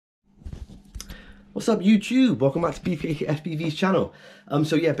What's up YouTube? Welcome back to FPV's channel.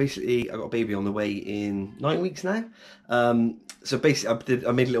 So yeah, basically I got a baby on the way in 9 weeks now. So basically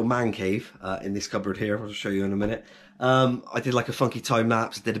I made a little man cave in this cupboard here. I'll show you in a minute. I did like a funky time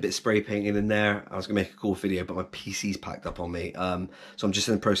lapse, did a bit of spray painting in there. I was gonna make a cool video, but my PC's packed up on me. So I'm just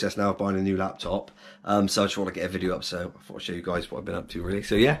in the process now of buying a new laptop. So I just want to get a video up, so I thought I'd show you guys what I've been up to really.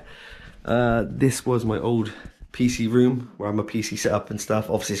 So yeah, this was my old PC room where I have my PC set up and stuff.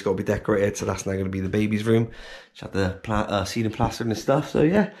 Obviously it's got to be decorated, so that's now going to be the baby's room. Just had the ceiling plastered and stuff. So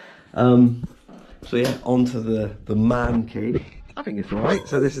yeah, onto the man cave. I think it's alright.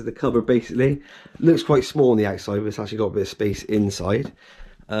 So this is the cupboard basically. It looks quite small on the outside, but it's actually got a bit of space inside.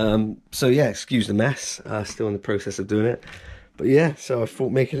 So yeah, excuse the mess. Still in the process of doing it. But yeah, so I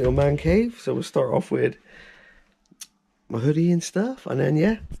thought make a little man cave. So we'll start off with my hoodie and stuff, and then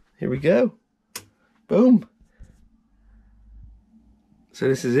yeah, here we go. Boom. So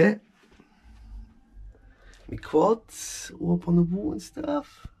this is it. My quads all up on the wall and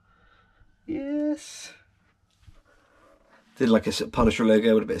stuff. Yes. Did like a Punisher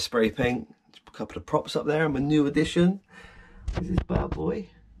logo with a bit of spray paint. Just a couple of props up there. My new addition. This is bad boy.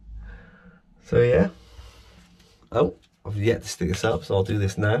 So yeah. Oh, I've yet to stick this up, so I'll do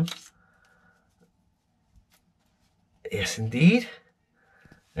this now. Yes, indeed.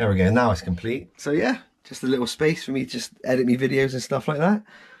 There we go. Now it's complete. So yeah. Just a little space for me to just edit me videos and stuff like that.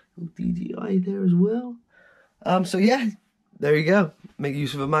 DJI there as well. So yeah, there you go. Make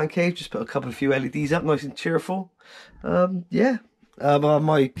use of a man cave. Just put a few LEDs up, nice and cheerful. Yeah.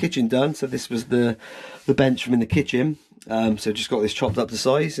 My kitchen done. So this was the bench from in the kitchen. So just got this chopped up to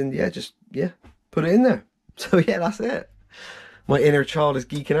size, and yeah, just put it in there. So yeah, that's it. My inner child is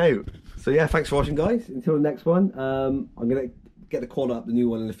geeking out. So yeah, thanks for watching, guys. Until the next one. I'm gonna get the quad up, the new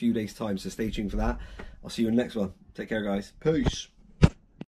one, in a few days' time. So stay tuned for that. I'll see you in the next one. Take care, guys. Peace.